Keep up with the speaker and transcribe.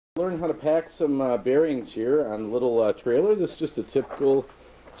Learn how to pack some bearings here on a little trailer. This is just a typical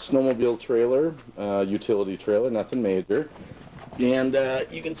snowmobile trailer, utility trailer, nothing major. And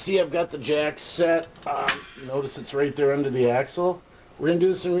you can see I've got the jack set. Notice it's right there under the axle. We're going to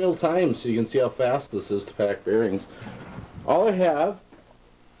do this in real time so you can see how fast this is to pack bearings. All I have,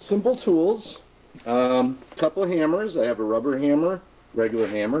 simple tools, couple of hammers. I have a rubber hammer, regular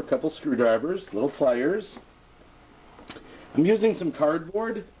hammer, couple screwdrivers, little pliers. I'm using some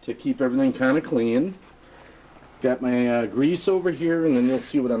cardboard to keep everything kind of clean. Got my grease over here, and then you'll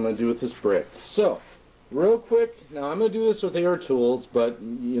see what I'm going to do with this brick. So, real quick, now I'm going to do this with air tools, but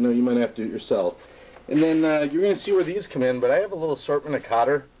you know, you might have to do it yourself. And then you're going to see where these come in, but I have a little assortment of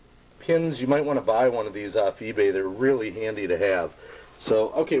cotter pins. You might want to buy one of these off eBay. They're really handy to have. So,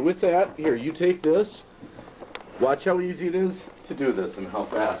 okay, with that, here, you take this. Watch how easy it is to do this and how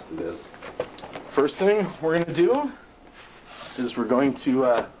fast it is. First thing we're going to do is we're going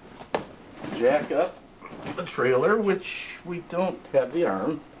to jack up the trailer, which we don't have the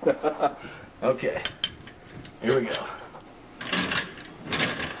arm. Okay, here we go.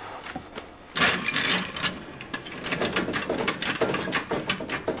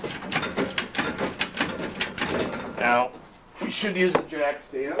 Now, we should use a jack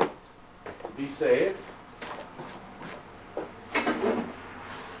stand to be safe.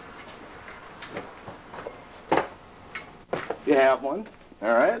 You have one,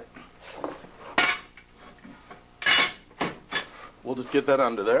 all right. We'll just get that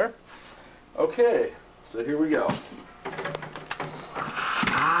under there. Okay, so here we go.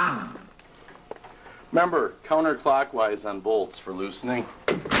 Remember, counterclockwise on bolts for loosening.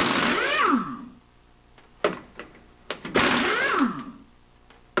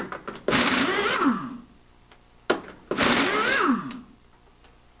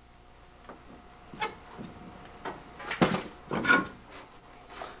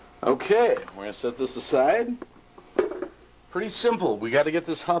 Okay, we're going to set this aside. Pretty simple. We got to get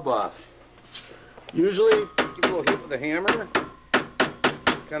this hub off. Usually, give a little hit with a hammer,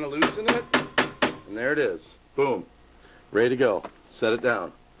 kind of loosen it, and there it is. Boom. Ready to go. Set it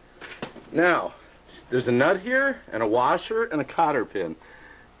down. Now, there's a nut here, and a washer, and a cotter pin.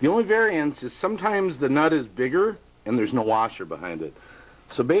 The only variance is sometimes the nut is bigger, and there's no washer behind it.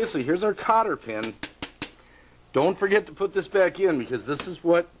 So basically, here's our cotter pin. Don't forget to put this back in, because this is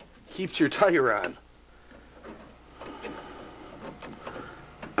what keeps your tire on.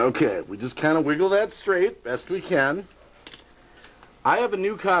 Okay, we just kind of wiggle that straight best we can. I have a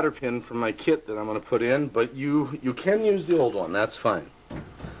new cotter pin from my kit that I'm going to put in, but you can use the old one, that's fine.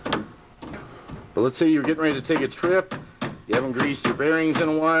 But let's say you're getting ready to take a trip, you haven't greased your bearings in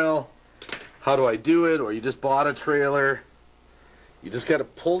a while. How do I do it? Or you just bought a trailer. You just got to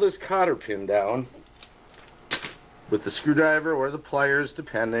pull this cotter pin down with the screwdriver or the pliers,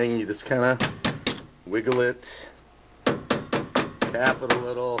 depending. You just kind of wiggle it, tap it a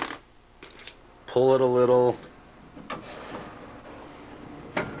little, pull it a little.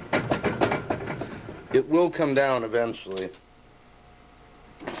 It will come down eventually.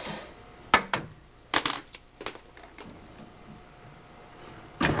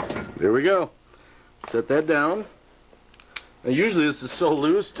 There we go. Set that down. Now usually this is so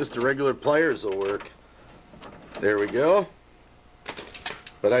loose, just the regular pliers will work. There we go.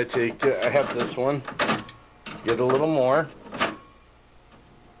 But I have this one. Get a little more.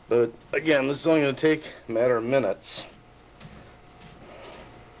 But again, this is only going to take a matter of minutes.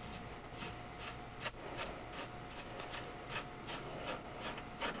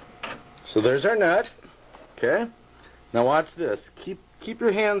 So there's our nut. Okay. Now watch this. Keep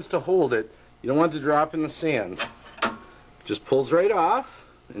your hands to hold it. You don't want it to drop in the sand. Just pulls right off,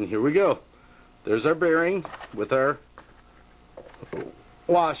 and here we go. There's our bearing with our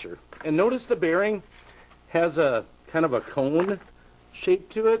washer. And notice the bearing has a kind of a cone shape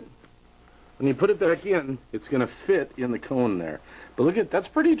to it. When you put it back in, it's going to fit in the cone there. But look at, that's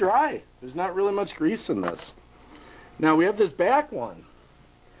pretty dry. There's not really much grease in this. Now we have this back one.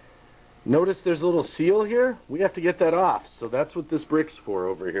 Notice there's a little seal here. We have to get that off. So that's what this brick's for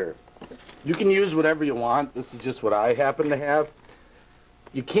over here. You can use whatever you want. This is just what I happen to have.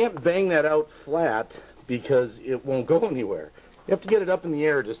 You can't bang that out flat because it won't go anywhere. You have to get it up in the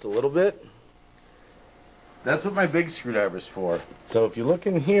air just a little bit. That's what my big screwdriver's for. So if you look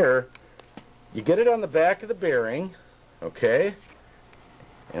in here, you get it on the back of the bearing, okay?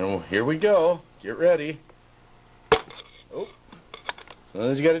 And here we go. Get ready. Oh.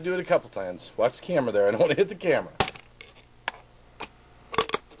 Sometimes you got to do it a couple times. Watch the camera there. I don't want to hit the camera.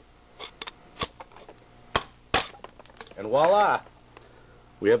 And voila.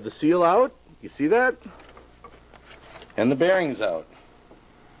 We have the seal out. You see that? And the bearings out.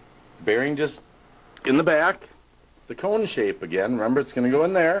 Bearing just in the back. It's the cone shape again. Remember, it's going to go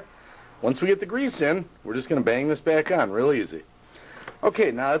in there. Once we get the grease in, we're just going to bang this back on real easy.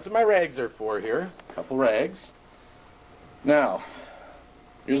 Okay, now that's what my rags are for here. A couple rags. Now,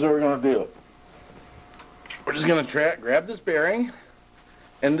 here's what we're going to do. We're just going to grab this bearing,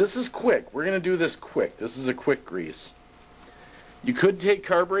 and this is quick. We're going to do this quick. This is a quick grease. You could take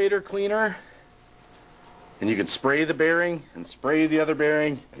carburetor cleaner, and you could spray the bearing, and spray the other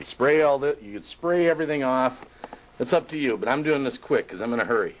bearing, and spray all that. You could spray everything off. It's up to you, but I'm doing this quick because I'm in a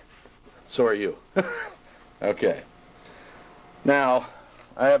hurry. So are you. Okay. Now,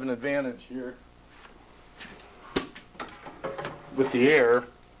 I have an advantage here with the air.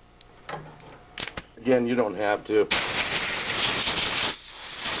 Again, you don't have to.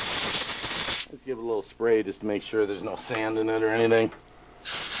 Just give it a little spray just to make sure there's no sand in it or anything.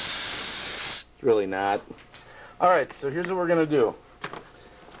 It's really not. Alright, so here's what we're going to do.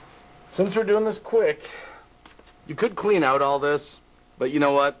 Since we're doing this quick, you could clean out all this, but you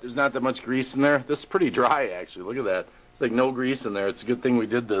know what? There's not that much grease in there. This is pretty dry, actually. Look at that. It's like no grease in there. It's a good thing we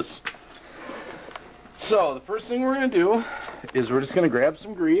did this. So, the first thing we're going to do is we're just going to grab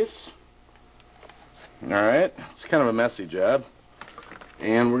some grease. Alright, it's kind of a messy job.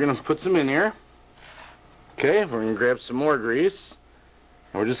 And we're going to put some in here. Okay, we're going to grab some more grease.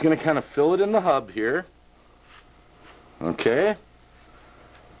 And we're just going to kind of fill it in the hub here. Okay.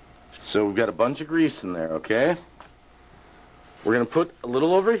 So we've got a bunch of grease in there, okay? We're going to put a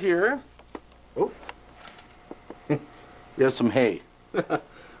little over here. Oh. We have some hay. We're going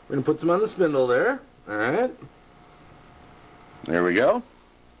to put some on the spindle there. Alright. There we go.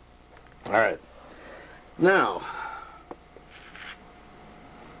 Alright. Now,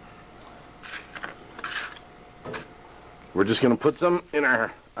 we're just going to put some in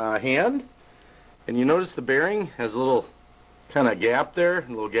our hand. And you notice the bearing has a little kind of gap there, a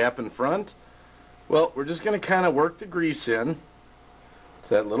little gap in front. Well, we're just going to kind of work the grease in to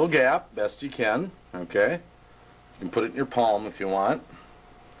that little gap best you can. Okay? You can put it in your palm if you want.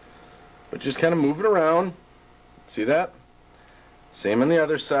 But just kind of move it around. See that? Same on the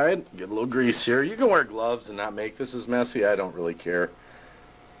other side. Get a little grease here. You can wear gloves and not make this as messy. I don't really care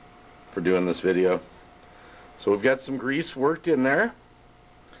for doing this video. So we've got some grease worked in there.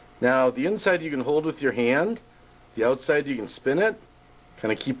 Now the inside you can hold with your hand. The outside you can spin it.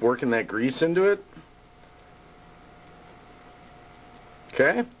 Kind of keep working that grease into it.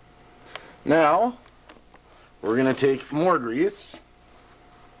 Okay. Now we're going to take more grease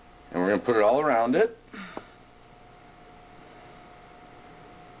and we're going to put it all around it.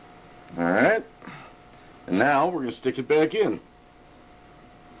 Alright, and now we're going to stick it back in.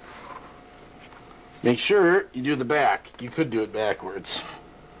 Make sure you do the back. You could do it backwards.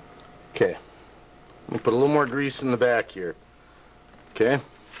 Okay, I'm going to put a little more grease in the back here. Okay,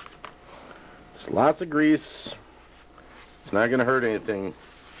 just lots of grease. It's not going to hurt anything.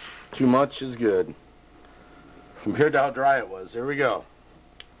 Too much is good. Compared to how dry it was. There we go.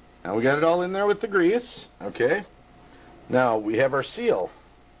 Now we got it all in there with the grease. Okay, now we have our seal.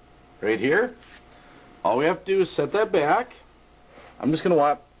 Right here. All we have to do is set that back. I'm just going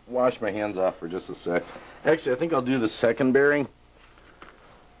to wash my hands off for just a sec. Actually, I think I'll do the second bearing.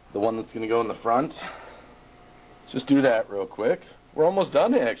 The one that's going to go in the front. Just do that real quick. We're almost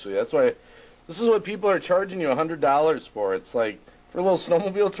done, actually. That's why this is what people are charging you $100 for. It's like, for a little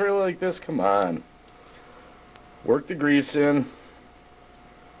snowmobile trailer like this, come on. Work the grease in.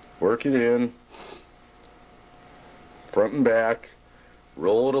 Work it in. Front and back.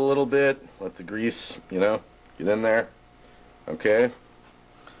 Roll it a little bit, let the grease, get in there. Okay?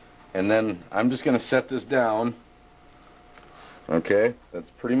 And then I'm just going to set this down. Okay? That's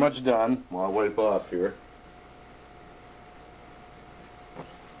pretty much done. While I wipe off here.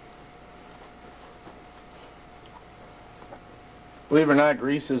 Believe it or not,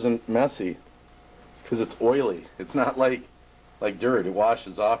 grease isn't messy because it's oily. It's not like dirt. It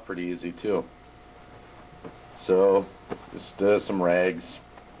washes off pretty easy too. So, just some rags,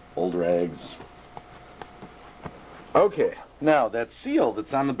 old rags. Okay, now that seal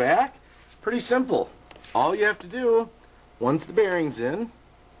that's on the back, pretty simple. All you have to do, once the bearing's in,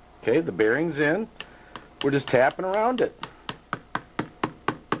 okay, the bearing's in, we're just tapping around it.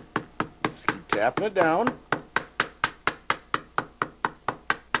 Just keep tapping it down.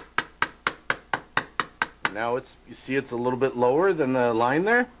 Now you see it's a little bit lower than the line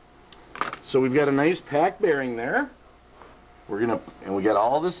there. So we've got a nice pack bearing there. And we got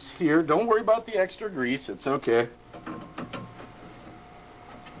all this here. Don't worry about the extra grease. It's okay. I'm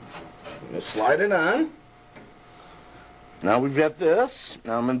going to slide it on. Now we've got this.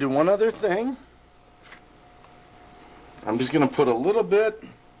 Now I'm going to do one other thing. I'm just going to put a little bit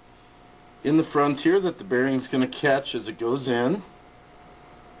in the front here that the bearing's going to catch as it goes in.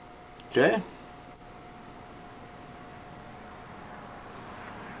 Okay.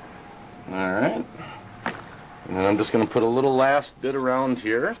 Alright. And then I'm just going to put a little last bit around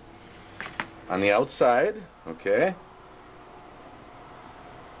here on the outside. Okay.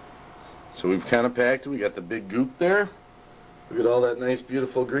 So we've kind of packed it. We got the big goop there. Look at all that nice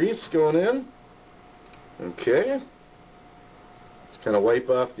beautiful grease going in. Okay. Let's kind of wipe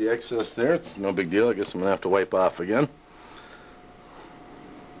off the excess there. It's no big deal. I guess I'm going to have to wipe off again.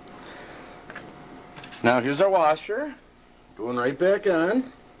 Now here's our washer. Going right back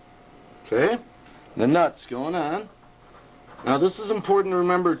on. Okay. The nut's going on. Now this is important to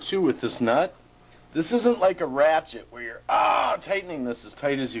remember too with this nut. This isn't like a ratchet where you're tightening this as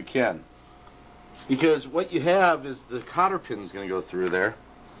tight as you can. Because what you have is the cotter pin's going to go through there.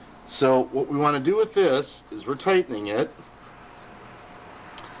 So what we want to do with this is we're tightening it.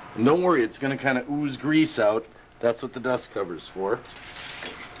 And don't worry, it's going to kind of ooze grease out. That's what the dust cover's for.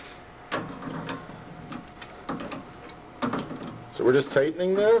 So we're just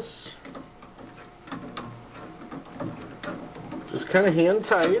tightening this. Just kind of hand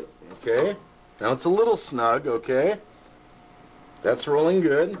tight, okay? Now it's a little snug, okay? That's rolling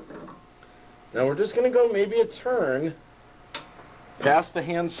good. Now we're just going to go maybe a turn past the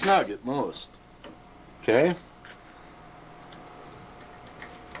hand snug at most, okay?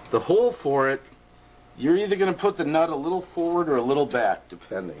 The hole for it, you're either going to put the nut a little forward or a little back,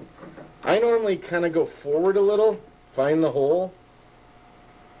 depending. I normally kind of go forward a little, find the hole.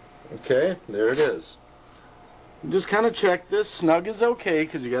 Okay, there it is. Just kind of check this. Snug is okay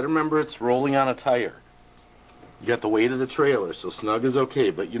because you got to remember it's rolling on a tire. You got the weight of the trailer, so snug is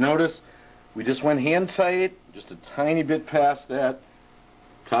okay. But you notice we just went hand tight, just a tiny bit past that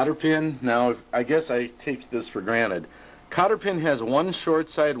cotter pin. Now, I guess I take this for granted. Cotter pin has one short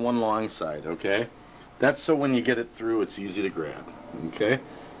side, one long side, okay? That's so when you get it through, it's easy to grab, okay?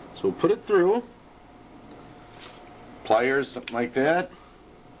 So we'll put it through. Pliers, something like that.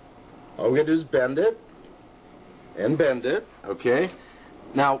 All we gotta do is bend it. And bend it, okay?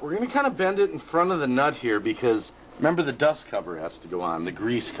 Now, we're going to kind of bend it in front of the nut here because, remember, the dust cover has to go on, the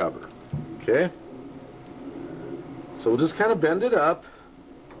grease cover, okay? So we'll just kind of bend it up,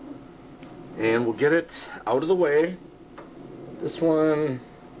 and we'll get it out of the way. This one,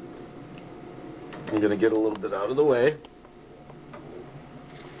 I'm going to get a little bit out of the way.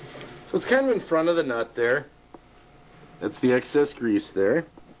 So it's kind of in front of the nut there. That's the excess grease there,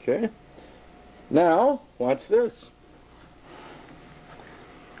 okay? Now, watch this.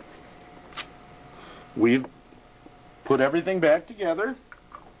 We've put everything back together.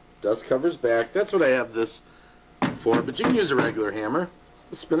 Dust cover's back. That's what I have this for, but you can use a regular hammer.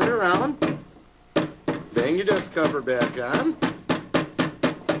 Just spin it around. Bang your dust cover back on.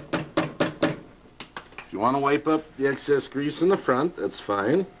 If you want to wipe up the excess grease in the front, that's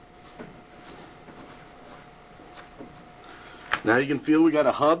fine. Now you can feel we got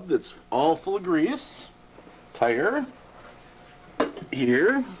a hub that's all full of grease. Tire.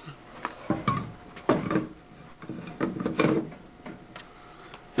 Here.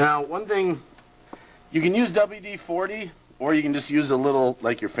 Now, one thing, you can use WD-40 or you can just use a little,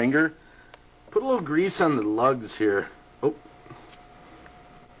 like your finger. Put a little grease on the lugs here. Oh.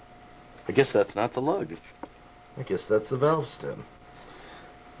 I guess that's not the lug. I guess that's the valve stem.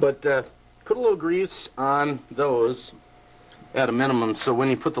 But put a little grease on those at a minimum, so when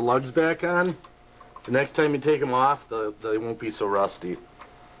you put the lugs back on, the next time you take them off, they won't be so rusty.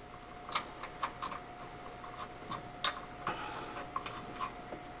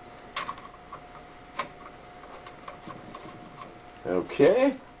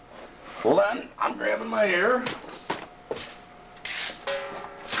 Okay. Hold on, I'm grabbing my air.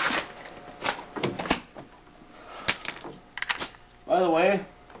 By the way,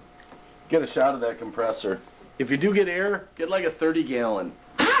 get a shot of that compressor. If you do get air, get like a 30-gallon.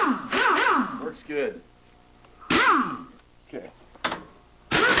 Works good. Okay.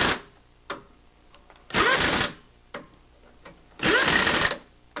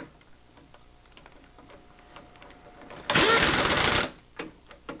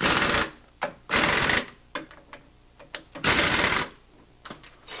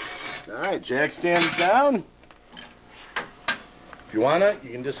 Alright, jack stands down. If you want it, you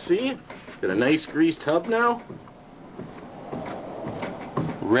can just see. Got a nice greased hub now.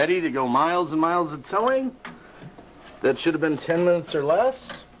 Ready to go miles and miles of towing. That should have been 10 minutes or less.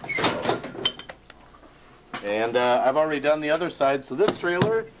 And I've already done the other side, so this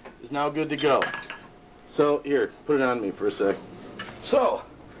trailer is now good to go. So here, put it on me for a sec. So,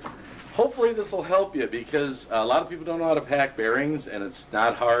 hopefully this will help you because a lot of people don't know how to pack bearings and it's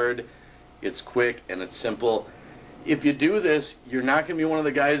not hard. it's quick, and it's simple. If you do this, you're not going to be one of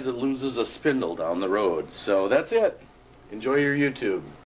the guys that loses a spindle down the road. So that's it. Enjoy your YouTube.